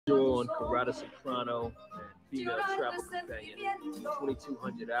one, Carrata Soprano, and female travel companion,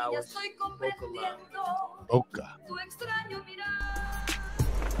 2200 hours, Boca Lounge. Boca.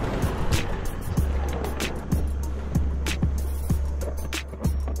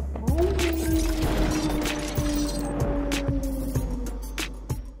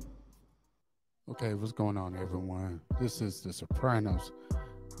 Okay, what's going on, everyone? This is the Sopranos.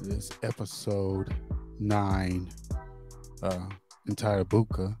 This is episode 9, entire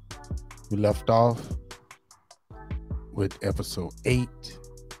Boca. We left off with episode 8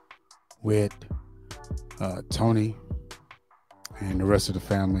 with Tony and the rest of the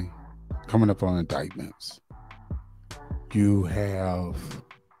family coming up on indictments. You have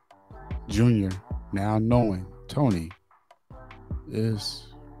Junior now knowing Tony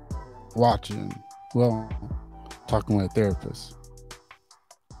is watching, well, talking with a therapist.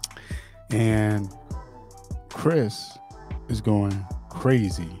 And Chris is going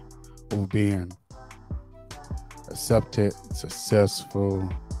crazy over being accepted, successful,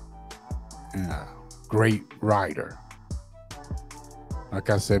 and a great writer. Like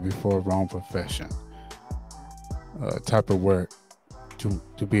I said before, wrong profession. Type of work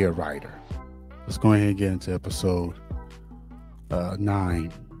to be a writer. Let's go ahead and get into episode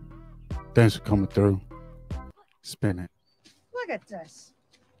 9. Thanks for coming through. Spin it. Look at this.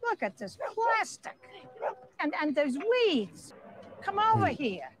 Look at this plastic. And there's weeds. Come over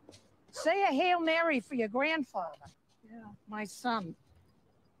here. Say a Hail Mary for your grandfather. Yeah, my son,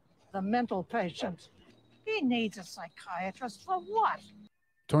 the mental patient. He needs a psychiatrist for what?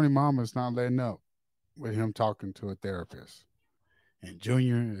 Tony Mama's not letting up with him talking to a therapist. And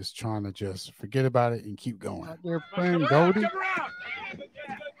Junior is trying to just forget about it and keep going. They're playing Goldie. Up,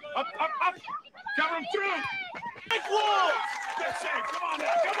 up, up. Cover him through. Big walls. That's it. Come on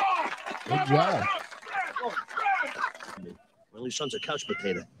now. Come on. Good job. Well, his son's a couch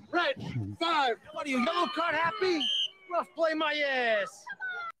potato. Red, 5. What are you, yellow card happy? Rough play my ass.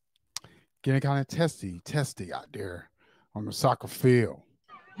 Getting kind of testy out there on the soccer field.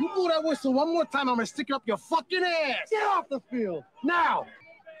 You blow that whistle one more time, I'm going to stick up your fucking ass. Get off the field. Now.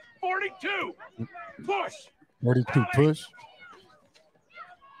 42. Push. 42 push.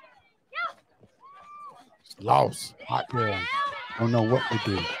 Lost. Hot there. Don't know what to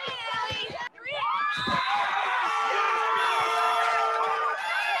do.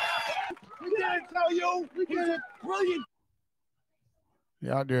 We didn't tell you. We did it. Brilliant.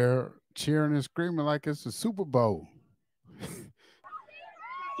 You out there cheering and screaming like it's a Super Bowl.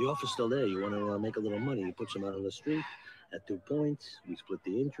 The offer's still there. You want to make a little money. You put some out on the street at 2 points. We split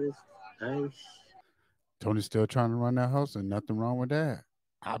the interest. Nice. Tony's still trying to run that house, and nothing wrong with that.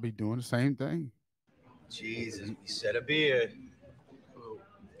 I'll be doing the same thing. Jesus, you said a beer.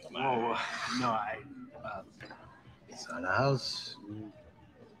 Oh, no, It's on the house.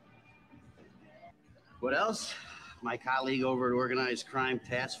 What else? My colleague over at Organized Crime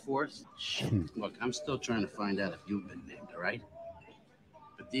Task Force. Shit. Look, I'm still trying to find out if you've been named, all right?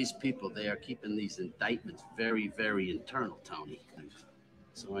 But these people, they are keeping these indictments very, very internal, Tony.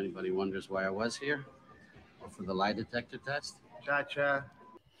 So anybody wonders why I was here? Or for the lie detector test? Cha-cha.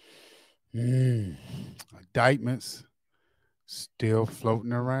 Indictments still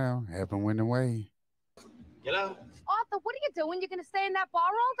floating around, haven't went away. You know? Arthur, what are you doing? You're going to stay in that bar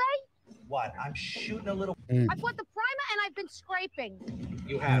all day? What? I'm shooting a little... I bought the primer and I've been scraping.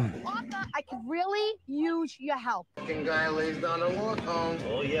 You have. Arthur, I could really use your help. Fucking guy lays down a walk home.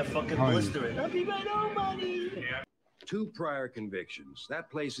 Oh, yeah, fucking blistering. I'll be right home, buddy. Yeah. 2 prior convictions. That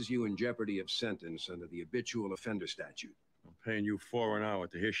places you in jeopardy of sentence under the habitual offender statute. I'm paying you $4 an hour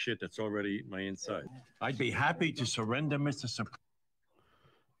to hear shit that's already eaten my inside. I'd be happy to surrender, Mr.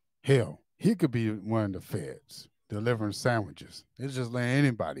 Hell, he could be one of the feds delivering sandwiches. It's just letting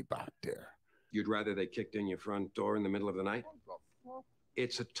anybody back there. You'd rather they kicked in your front door in the middle of the night?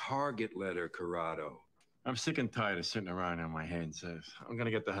 It's a target letter, Corrado. I'm sick and tired of sitting around on my hands. I'm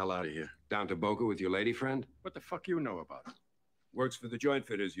gonna get the hell out of here. Down to Boca with your lady friend? What the fuck you know about it? Works for the Joint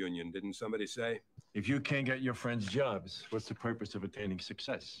Fitters Union, didn't somebody say? If you can't get your friends jobs, what's the purpose of attaining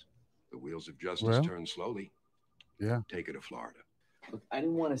success? The wheels of justice turn slowly. Yeah. Take her to Florida. Look, I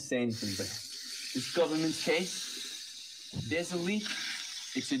didn't want to say anything, but this government's case, there's a leak.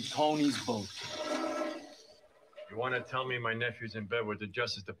 It's in Tony's boat. You want to tell me my nephew's in bed with the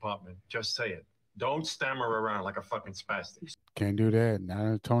Justice Department? Just say it. Don't stammer around like a fucking spastic. Can't do that. Not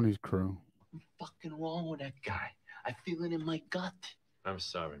in Tony's crew. What's fucking wrong with that guy? I feel it in my gut. I'm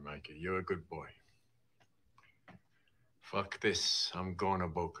sorry, Mikey. You're a good boy. Fuck this. I'm going to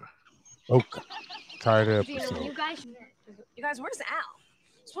Boca. Boca. Tired of Gina, episode. you guys, where's Al?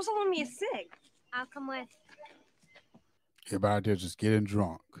 Supposed to loan me a cig. I'll come with. Everybody out there just getting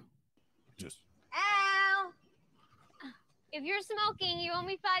drunk. Just Al, if you're smoking, you owe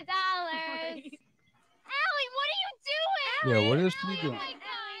me $5. Allie, what are you doing? yeah. What is he Oh doing? my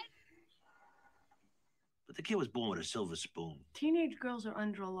God. But the kid was born with a silver spoon. Teenage girls are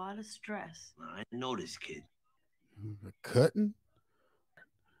under a lot of stress. I know this kid. Cutting.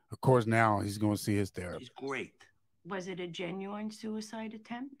 Of course, now he's going to see his therapist. He's great. Was it a genuine suicide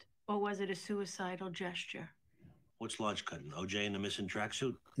attempt, or was it a suicidal gesture? What's large cutting? OJ in the missing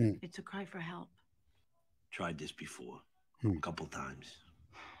tracksuit? It's a cry for help. Tried this before. A couple times.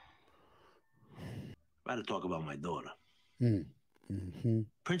 Rather talk about my daughter.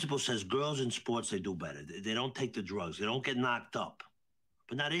 Principal says girls in sports, they do better. They don't take the drugs. They don't get knocked up.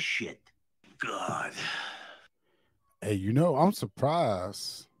 But not this shit. God. Hey, you know, I'm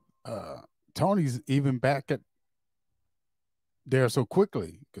surprised Tony's even back at there so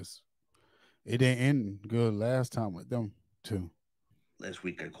quickly because it didn't end good last time with them too. Last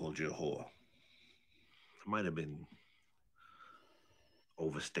week I called you a whore. I might have been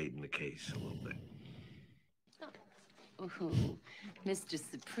overstating the case a little bit. Ooh, Mr.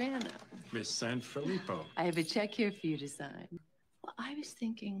 Soprano. Miss Sanfilippo. I have a check here for you to sign. Well, I was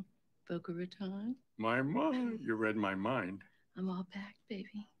thinking Boca Raton. My mom. You read my mind. I'm all packed,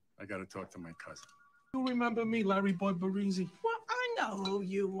 baby. I got to talk to my cousin. You remember me, Larry Boy Barisi? Well, I know who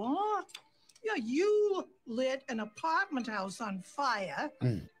you are. Yeah, you lit an apartment house on fire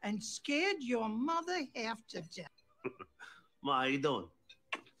and scared your mother half to death. Ma, how you doing?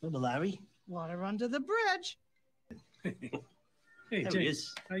 Remember Larry? Water under the bridge. Hey, There he James,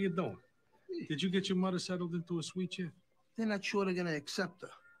 is. how you doing? Did you get your mother settled into a suite yet? They're not sure they're gonna accept her.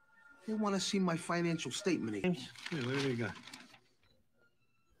 They want to see my financial statement. Yeah, there you go.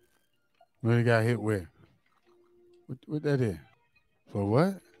 What he got hit with? What that is? For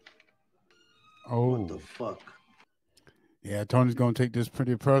what? Oh. What the fuck? Yeah, Tony's going to take this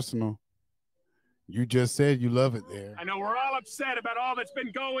pretty personal. You just said you love it there. I know we're all upset about all that's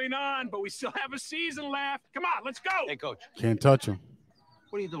been going on, but we still have a season left. Come on, let's go. Hey, Coach. Can't touch him.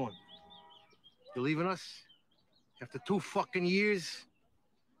 What are you doing? You leaving us? After 2 fucking years?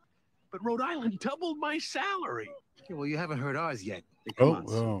 But Rhode Island doubled my salary. Yeah, well, you haven't heard ours yet. Hey, Oh, on.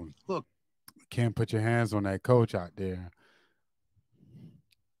 well. Look. Can't put your hands on that coach out there.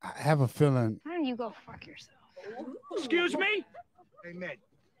 I have a feeling. Why don't you go fuck yourself? Excuse me? Hey, Med.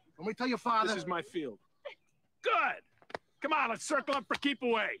 Let me tell your father. This is my field. Good. Come on, let's circle up for keep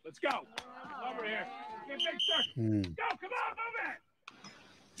away. Let's go. Over here. Get big circle. Go, come on, move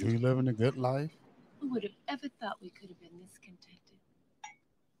it. You living a good life? Who would have ever thought we could have been this contented?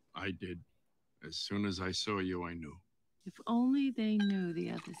 I did. As soon as I saw you, I knew. If only they knew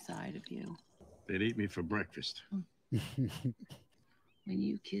the other side of you. They'd eat me for breakfast. When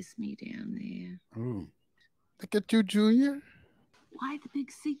you kiss me down there. Ooh. Look at you, Junior. Why the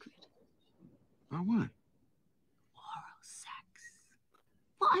big secret? Oh, what? Oral sex.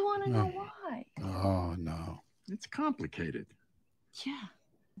 Well, I want to know why. Oh, no. It's complicated. Yeah.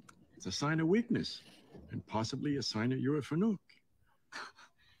 It's a sign of weakness, and possibly a sign that you're a fanook.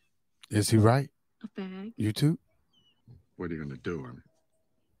 Is he right? A bag. You too? What are you going to do?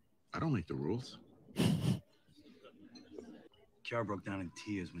 I don't make the rules. Kiara broke down in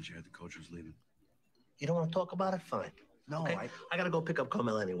tears when she heard the coach was leaving. You don't want to talk about it? Fine. No, okay. I got to go pick up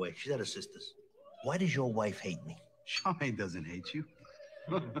Carmela anyway. She's at her sister's. Why does your wife hate me? Charmaine doesn't hate you.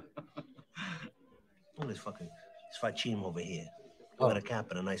 Look at this fucking Sfacim over here. You got a cap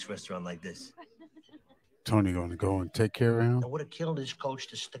at a nice restaurant like this. Tony going to go and take care of him? I would have killed this coach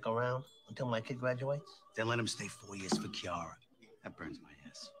to stick around until my kid graduates. Then let him stay 4 years for Kiara. That burns my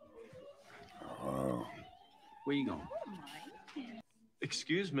ass. Oh. Where you going?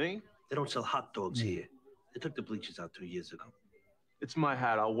 Excuse me? They don't sell hot dogs here. They took the bleachers out 2 years ago. It's my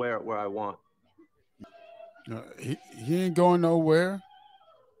hat. I'll wear it where I want. He ain't going nowhere.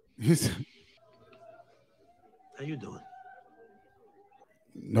 How you doing?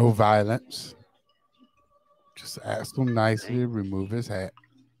 No violence. Just ask him nicely to remove his hat.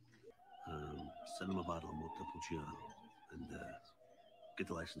 Send him a bottle of Montepulciano and get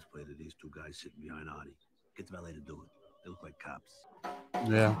the license plate of these 2 guys sitting behind Artie. Get the valet to do it. They look like cops.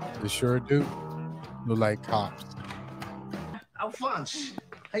 Yeah, they sure do. Look like cops. Alphonse,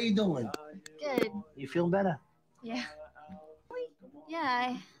 how you doing? Good. You feeling better? Yeah.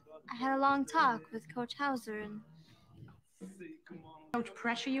 Yeah, I had a long talk with Coach Hauser and... Coach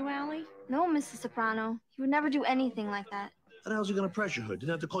pressure you, Allie? No, Mrs. Soprano. He would never do anything like that. How the hell's he gonna pressure her?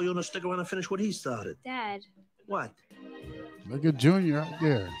 Didn't have to call you on to stick around and finish what he started. Dad. What? Look at Junior out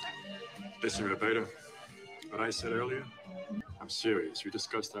there. Listen, Roberto, what I said earlier, I'm serious. You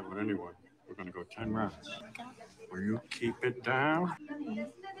discuss that with anyone. We're going to go 10 rounds. Will you keep it down?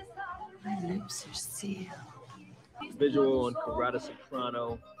 My lips are sealed. Visual on Karate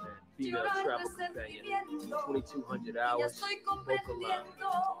Soprano and female travel companion. 2200 hours. Boca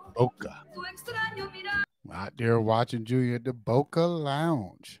Lounge. Boca. Out there watching Julia at the Boca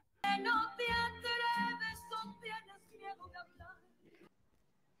Lounge.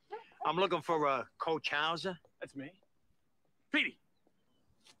 I'm looking for Coach Hauser. That's me. Petey.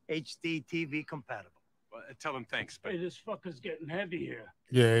 HD TV compatible. Well, tell him thanks, but... Hey, this fucker's getting heavy here.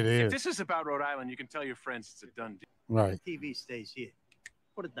 Yeah, it is. If this is about Rhode Island, you can tell your friends it's a done deal. Right. The TV stays here.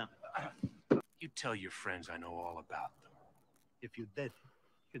 Put it down. You tell your friends I know all about them. If you're dead,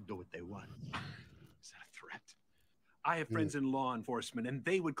 you can do what they want. Is that a threat? I have friends in law enforcement, and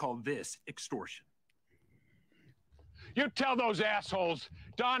they would call this extortion. You tell those assholes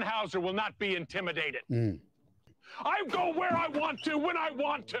Don Hauser will not be intimidated. I go where I want to, when I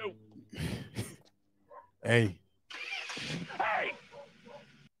want to. Hey. Hey!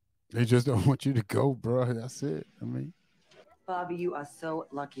 They just don't want you to go, bro. That's it. I mean. Bobby, you are so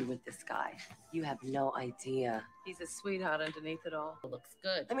lucky with this guy. You have no idea. He's a sweetheart underneath it all. It looks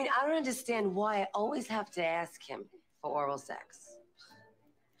good. I mean, I don't understand why I always have to ask him for oral sex.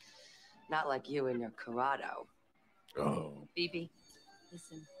 Not like you and your Corrado. Oh. Phoebe,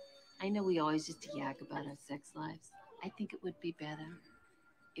 listen. I know we always used to yak about our sex lives. I think it would be better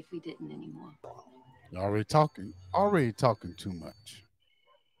if we didn't anymore. Already talking too much.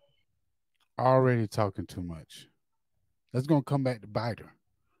 Already talking too much. That's going to come back to bite her.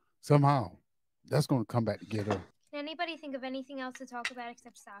 Somehow. That's going to come back to get her. Can anybody think of anything else to talk about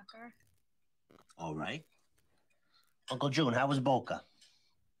except soccer? All right. Uncle June, how was Boca?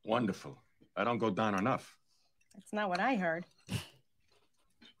 Wonderful. I don't go down enough. That's not what I heard.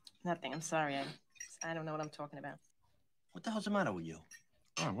 Nothing. I'm sorry. I don't know what I'm talking about. What the hell's the matter with you?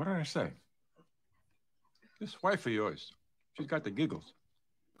 Oh, what did I say? This wife of yours, she's got the giggles.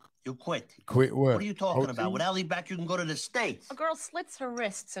 You quit. Quit what? What are you talking about? With Allie back, you can go to the States. A girl slits her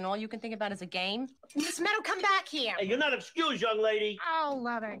wrists, and all you can think about is a game. Miss Meadow, come back here. Hey, you're not excused, young lady. Oh,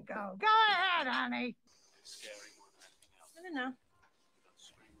 let it go. Go ahead, honey. No.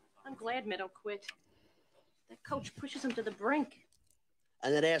 I'm glad Meadow quit. That coach pushes him to the brink.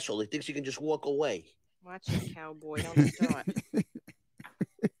 And that asshole, he thinks he can just walk away. Watch it, cowboy. Don't start.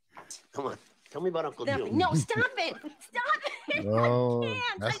 Come on. Tell me about Uncle June. No, stop it. Stop it. Oh, I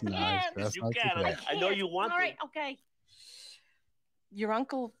can't. that's I nice. can't. That's You not can. too bad. I know you want All right, to. okay. Your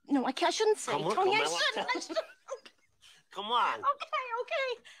uncle... No, I shouldn't say. Come on, Tony, come I on. shouldn't. Come on.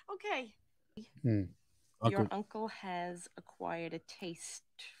 Okay. Your uncle has acquired a taste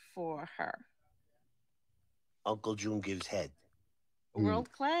for her. Uncle June gives head.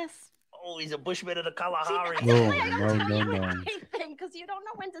 World class. Oh, he's a bushman of the Kalahari. No. Because you don't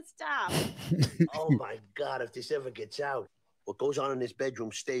know when to stop. Oh, my God, if this ever gets out, what goes on in this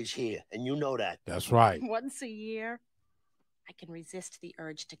bedroom stays here, and you know that. That's right. Once a year, I can resist the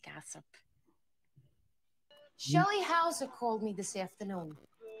urge to gossip. Shelley Hauser called me this afternoon.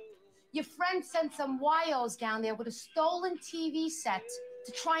 Your friend sent some wires down there with a stolen TV set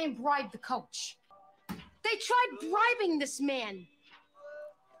to try and bribe the coach. They tried bribing this man.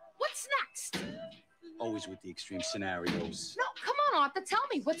 What's next? Always with the extreme scenarios. No, come on, Arthur, tell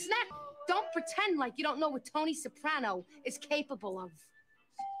me, what's next? Don't pretend like you don't know what Tony Soprano is capable of.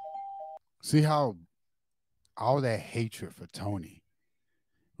 See how all that hatred for Tony,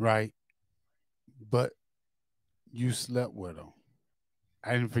 right? But you slept with him.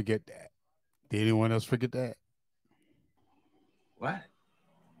 I didn't forget that. Did anyone else forget that? What?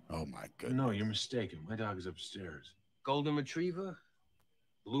 Oh, my goodness. No, you're mistaken. My dog is upstairs. Golden Retriever?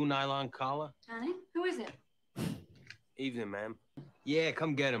 Blue nylon collar? Honey, who is it? Evening, ma'am. Yeah,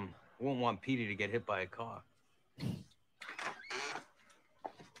 come get him. I won't want Petey to get hit by a car.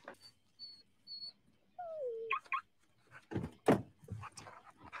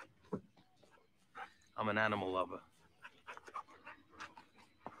 I'm an animal lover.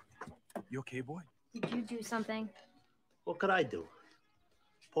 You okay, boy? Did you do something? What could I do?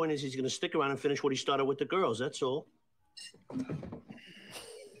 Point is, he's going to stick around and finish what he started with the girls, that's all.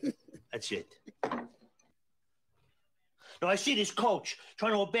 That's it. Now, I see this coach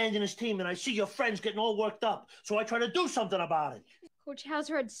trying to abandon his team, and I see your friends getting all worked up, so I try to do something about it. Coach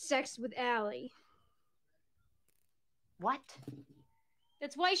Hauser had sex with Allie. What?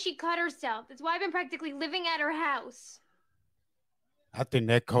 That's why she cut herself. That's why I've been practically living at her house. I think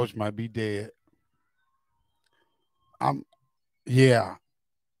that coach might be dead. Yeah.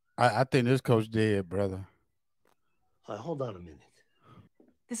 I think this coach dead, brother. Hold on a minute.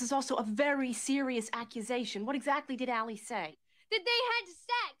 This is also a very serious accusation. What exactly did Allie say? That they had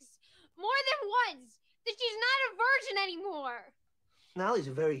sex more than once. That she's not a virgin anymore. Now, he's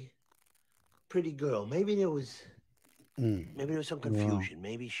a very pretty girl. Maybe there was some confusion.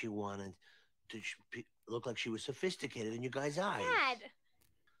 Maybe she wanted to look like she was sophisticated in your guys' eyes. Dad.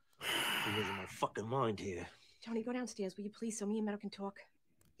 I'm losing my fucking mind here. Tony, go downstairs, will you please, so me and Meadow can talk?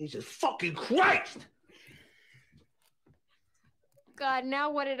 Jesus fucking Christ! God, now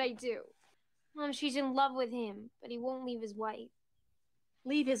what did I do? Mom, she's in love with him, but he won't leave his wife.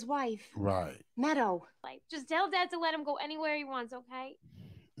 Leave his wife? Right. Meadow. Like, just tell Dad to let him go anywhere he wants, okay?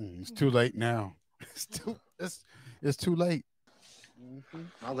 It's too late now. It's too late.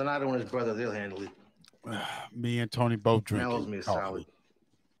 Maldonado and his brother, they'll handle it. Me and Tony both drink. Mel's me a solid.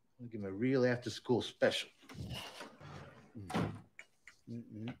 I'll give him a real after-school special.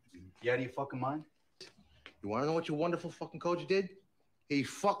 You out of your fucking mind? You want to know what your wonderful fucking coach did? He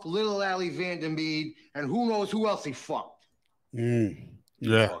fucked little Allie Vandermeed, and who knows who else he fucked.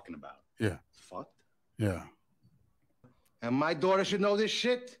 Yeah. Talking about? Yeah. Fucked? Yeah. And my daughter should know this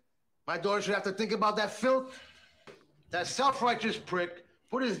shit? My daughter should have to think about that filth? That self-righteous prick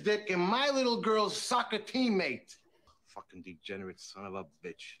put his dick in my little girl's soccer teammate. Fucking degenerate son of a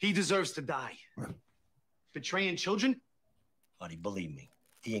bitch. He deserves to die. Betraying children? Buddy, believe me,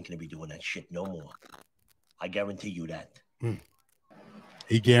 he ain't gonna be doing that shit no more. I guarantee you that.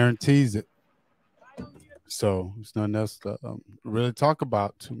 He guarantees it. So it's nothing else to really talk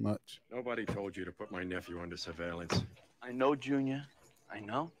about too much. Nobody told you to put my nephew under surveillance. I know, Junior. I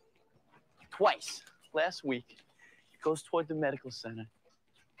know. Twice last week, he goes toward the medical center,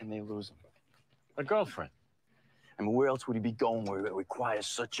 and they lose him. A girlfriend. I mean, where else would he be going where it requires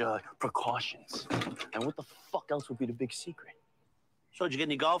such precautions? And what the fuck else would be the big secret? So, did you get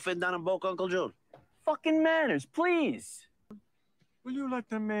any golf in down in Boca, Uncle June? Fucking manners, please. Will you let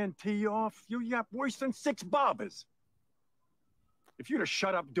the man tee you off? You yap worse than 6 bobbers. If you'd have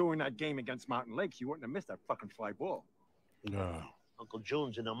shut up during that game against Mountain Lakes, you wouldn't have missed that fucking fly ball. No. Uncle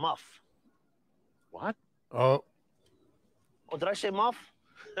June's in a muff. What? Oh, did I say muff?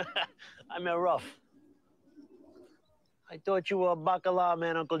 I meant rough. I thought you were a bacala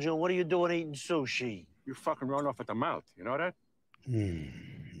man, Uncle June. What are you doing eating sushi? You fucking run off at the mouth. You know that?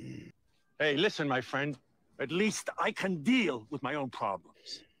 Hey, listen, my friend. At least I can deal with my own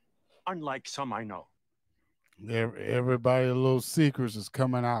problems. Unlike some I know. everybody, little secrets is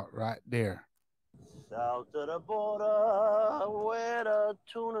coming out right there. South of the border, where the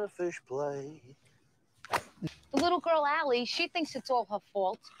tuna fish play. The little girl, Allie, she thinks it's all her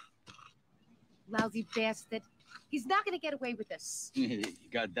fault. Lousy bastard. He's not going to get away with this. You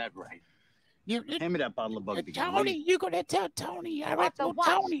got that right. Hand me that bottle of bug began. Tony, you're going to tell Tony. I What the told what?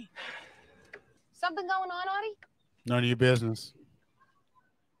 Tony. Something going on, Artie? None of your business.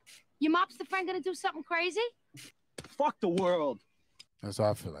 Your mobster friend going to do something crazy? Fuck the world. That's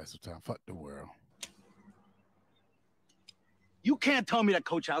how I feel like sometimes. Fuck the world. You can't tell me that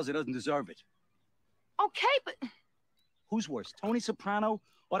Coach Hauser doesn't deserve it. Okay, but... Who's worse, Tony Soprano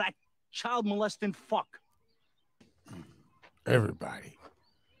or that child molesting fuck? Everybody.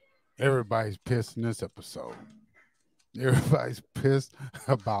 Everybody's pissed in this episode. Everybody's pissed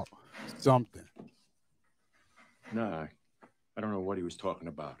about something. Nah, I don't know what he was talking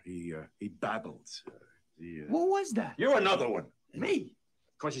about. He babbles. What was that? You're another one. Me?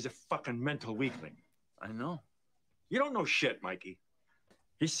 Because he's a fucking mental weakling. I know. You don't know shit, Mikey.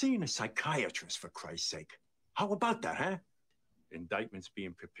 He's seeing a psychiatrist, for Christ's sake. How about that, huh? Indictments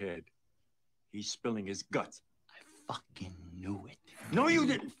being prepared. He's spilling his guts. I fucking knew it. No, you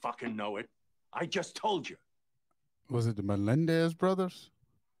didn't fucking know it. I just told you. Was it the Melendez brothers?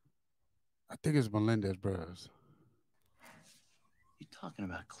 I think it's Melendez brothers. You talking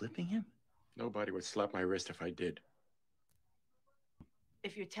about clipping him? Nobody would slap my wrist if I did.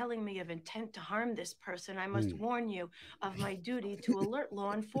 If you're telling me of intent to harm this person, I must warn you of my duty to alert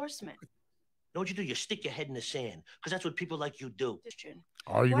law enforcement. Know what you do? You stick your head in the sand, because that's what people like you do.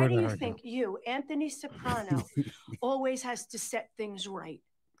 Are you Why do gonna you have think you, Anthony Soprano, always has to set things right?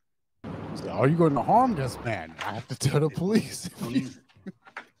 Are you going to harm this man? I have to tell the police. Tony.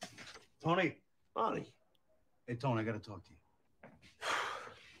 Tony. Hey, Tony, I got to talk to you.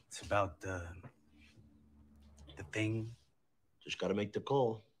 It's about the thing. Just got to make the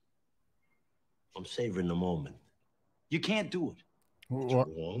call. I'm savoring the moment. You can't do it. What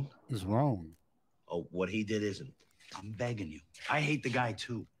wrong? is wrong? Oh, what he did isn't. I'm begging you. I hate the guy,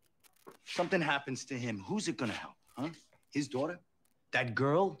 too. Something happens to him. Who's it gonna help, huh? His daughter? That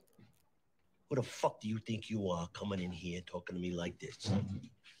girl? What the fuck do you think you are coming in here talking to me like this?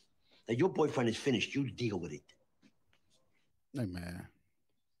 Now, your boyfriend is finished. You deal with it. Hey, man.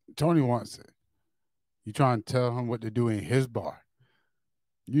 Tony wants it. You trying to tell him what to do in his bar.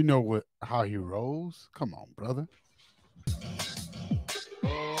 You know how he rolls? Come on, brother.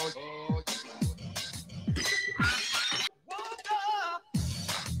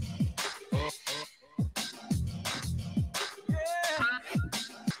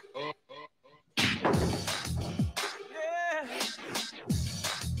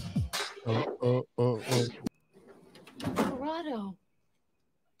 Corrado.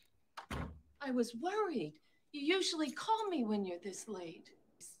 I was worried. You usually call me when you're this late.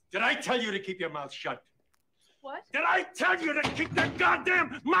 Did I tell you to keep your mouth shut? What? Did I tell you to keep that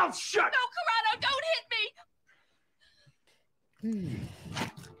goddamn mouth shut? No, Corrado, don't hit me!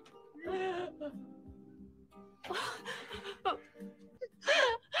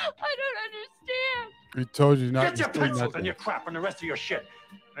 I don't understand. We told you not Get to your say pencils nothing. and your crap and the rest of your shit.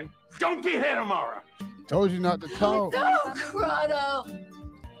 And don't be here tomorrow. Told you not to talk. No, Corrado!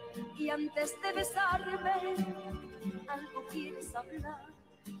 Y antes de besarme, algo quieres hablar.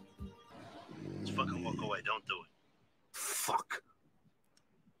 Let's fucking walk away. Don't do it. Fuck.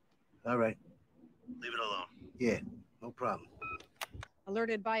 All right. Leave it alone. Yeah, no problem.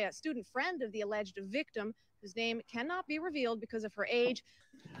 Alerted by a student friend of the alleged victim, whose name cannot be revealed because of her age.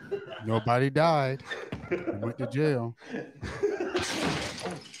 Nobody died. He went to jail.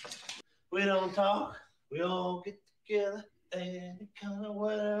 We don't talk. We all get together and kind of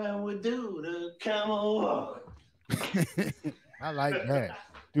whatever we do the camel walk. I like that.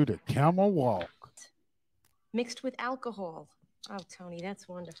 Do the camel walk. Mixed with alcohol. Oh, Tony, that's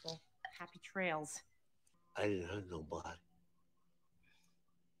wonderful. Happy trails. I didn't hurt nobody.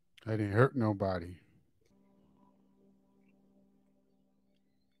 I didn't hurt nobody.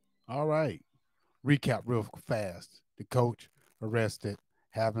 All right. Recap real fast. The coach arrested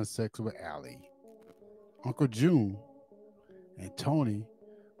having sex with Allie. Uncle June and Tony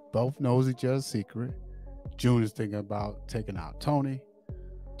both knows each other's secret. June is thinking about taking out Tony.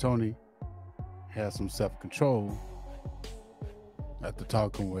 Tony has some self-control after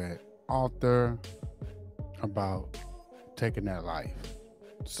talking with Arthur about taking that life.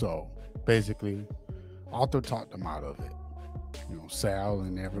 So basically, Arthur talked them out of it. You know, Sal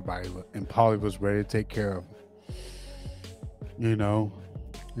and everybody and Polly was ready to take care of him. You know,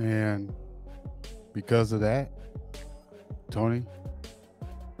 and because of that, Tony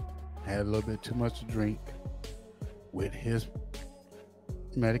had a little bit too much to drink with his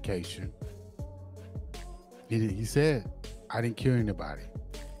medication. He said, I didn't kill anybody.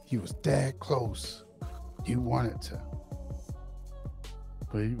 He was that close. He wanted to.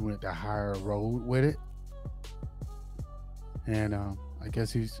 But he went the higher road with it. And I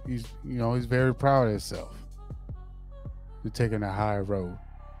guess he's very proud of himself. To taking a higher road.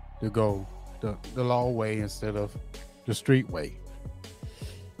 To go the law way instead of the street way.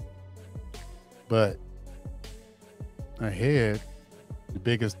 But ahead, the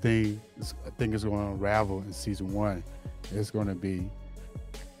biggest thing I think is going to unravel in season 1 is going to be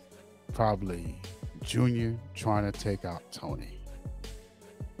probably Junior trying to take out Tony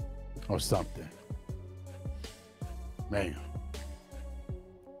or something. Man,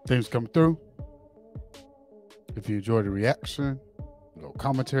 things coming through. If you enjoyed the reaction, little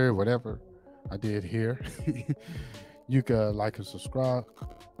commentary, whatever I did here, you can like and subscribe.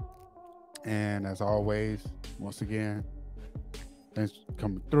 And as always, once again, thanks for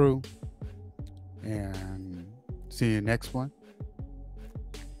coming through. And see you next one.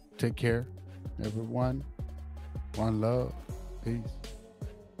 Take care, everyone. One love. Peace.